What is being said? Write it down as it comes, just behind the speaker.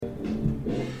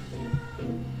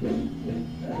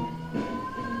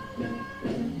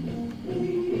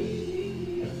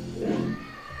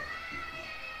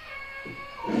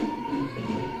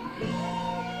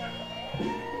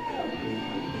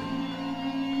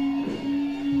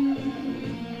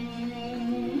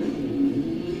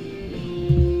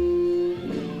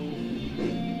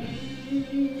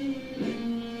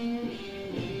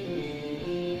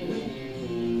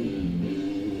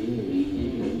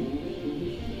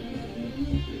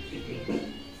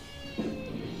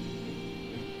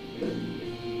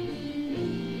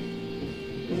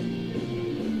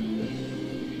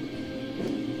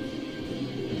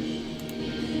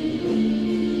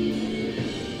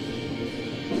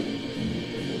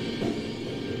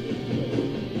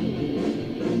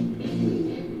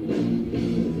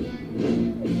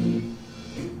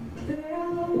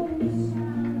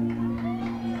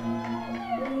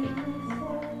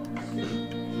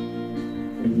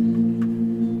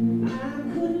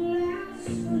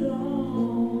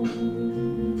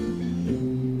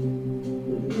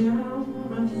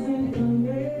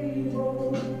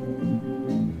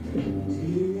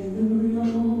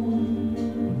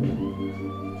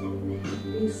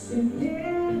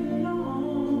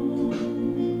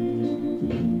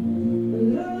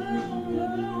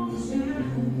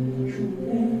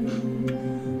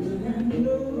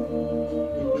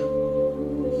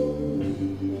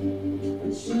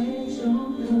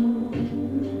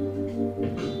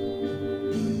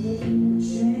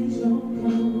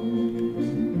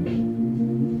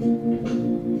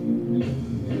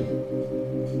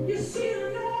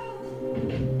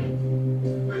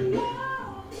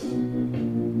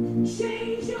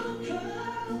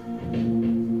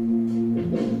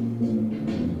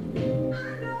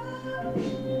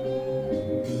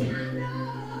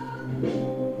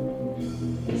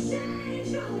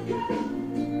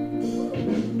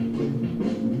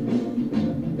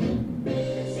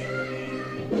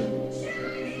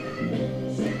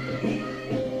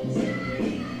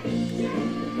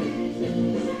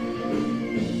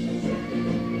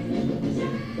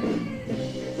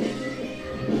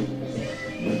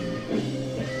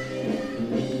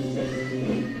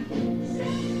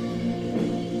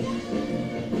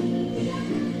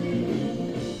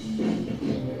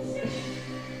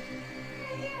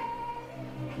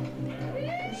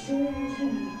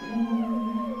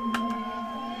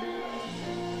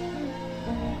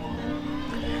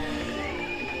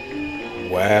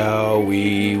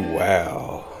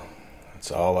Wow.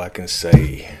 That's all I can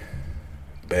say.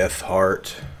 Beth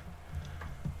Hart,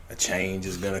 a change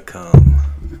is gonna come.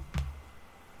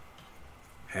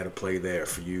 Had to play that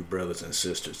for you brothers and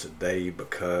sisters today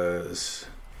because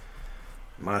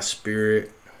my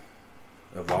spirit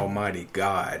of Almighty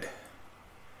God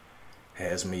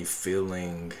has me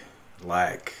feeling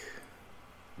like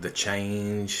the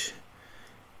change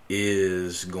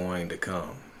is going to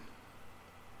come.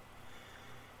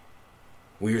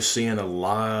 We are seeing a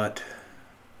lot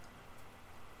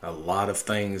of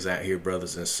things out here,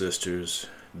 brothers and sisters,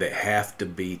 that have to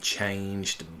be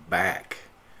changed back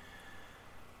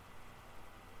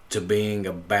to being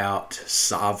about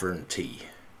sovereignty.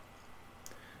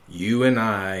 You and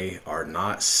I are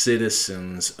not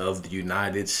citizens of the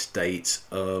United States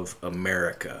of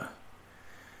America.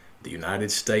 The United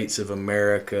States of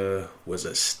America was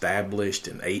established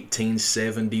in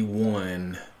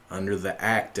 1871 under the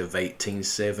Act of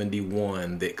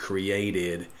 1871 that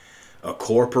created a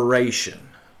corporation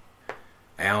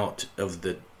out of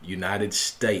the United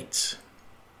States.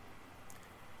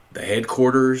 The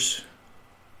headquarters,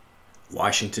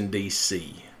 Washington,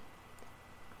 D.C.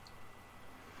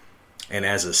 And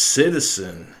as a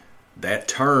citizen, that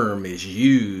term is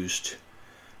used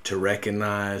to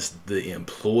recognize the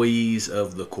employees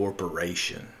of the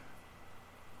corporation.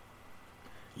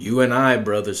 You and I,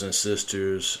 brothers and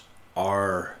sisters,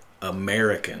 are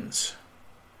Americans.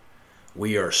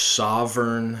 We are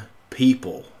sovereign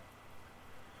people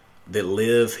that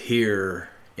live here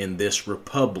in this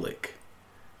republic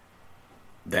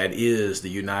that is the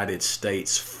United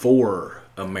States for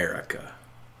America,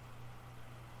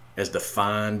 as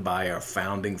defined by our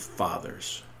founding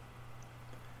fathers.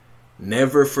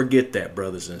 Never forget that,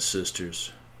 brothers and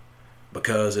sisters,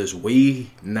 because as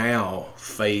we now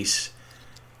face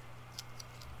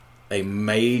a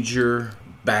major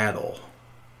battle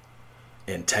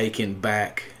in taking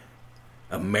back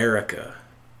America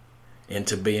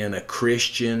into being a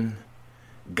Christian,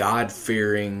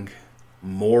 God-fearing,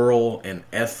 moral, and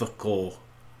ethical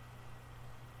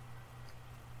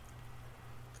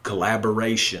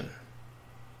collaboration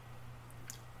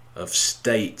of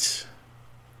states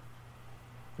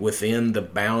within the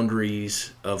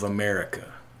boundaries of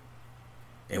America,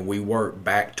 and we work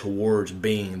back towards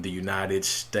being the United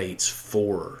States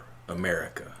for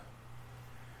America.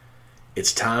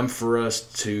 It's time for us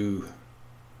to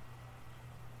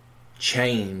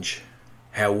change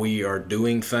how we are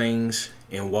doing things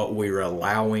and what we're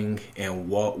allowing and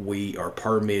what we are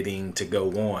permitting to go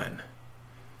on.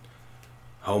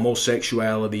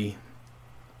 Homosexuality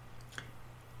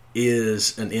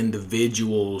is an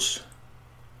individual's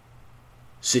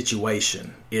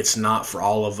situation. It's not for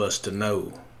all of us to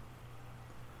know.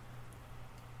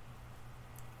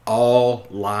 All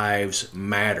lives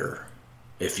matter.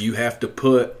 If you have to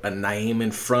put a name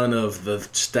in front of the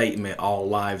statement, all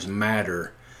lives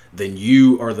matter, then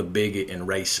you are the bigot and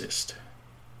racist.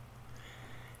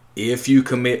 If you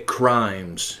commit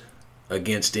crimes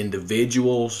against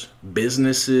individuals,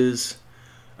 businesses,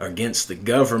 against the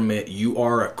government, you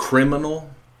are a criminal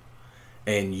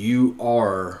and you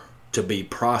are to be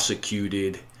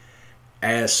prosecuted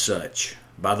as such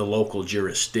by the local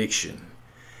jurisdiction.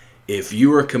 If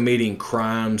you are committing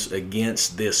crimes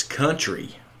against this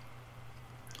country,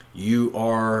 you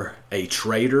are a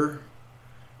traitor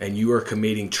and you are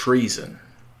committing treason.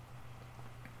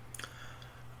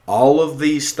 All of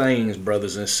these things,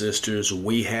 brothers and sisters,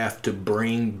 we have to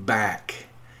bring back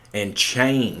and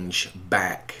change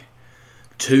back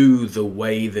to the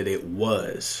way that it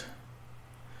was.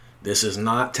 This is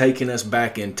not taking us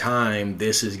back in time.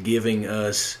 This is giving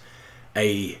us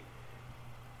a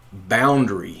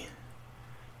boundary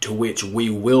to which we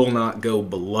will not go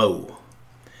below.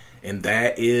 And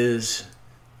that is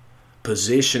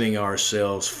positioning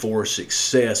ourselves for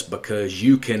success, because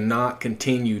you cannot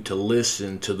continue to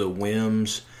listen to the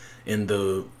whims and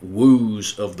the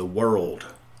woos of the world,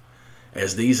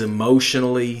 as these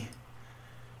emotionally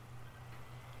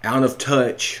out of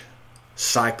touch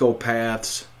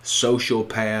psychopaths,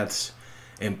 sociopaths,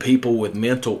 and people with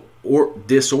mental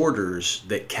disorders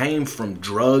that came from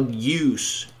drug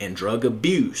use and drug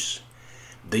abuse.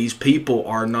 These people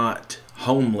are not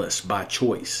homeless by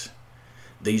choice.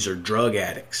 These are drug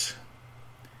addicts.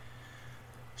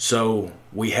 So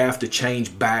we have to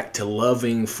change back to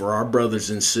loving for our brothers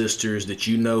and sisters that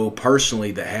you know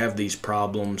personally that have these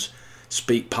problems.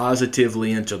 Speak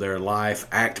positively into their life,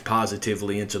 act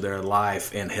positively into their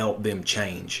life, and help them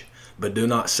change. But do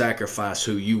not sacrifice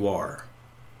who you are.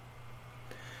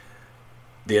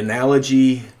 The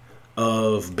analogy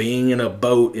of being in a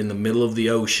boat in the middle of the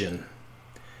ocean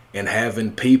and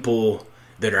having people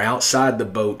that are outside the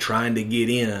boat trying to get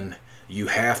in, you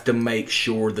have to make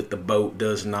sure that the boat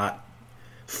does not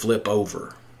flip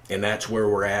over. And that's where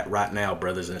we're at right now,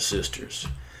 brothers and sisters.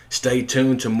 Stay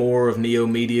tuned to more of Neo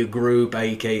Media Group,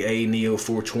 aka Neo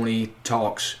 420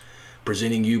 Talks,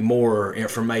 presenting you more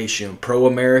information.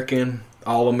 Pro-American,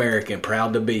 all-American,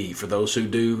 proud to be. For those who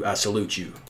do, I salute you.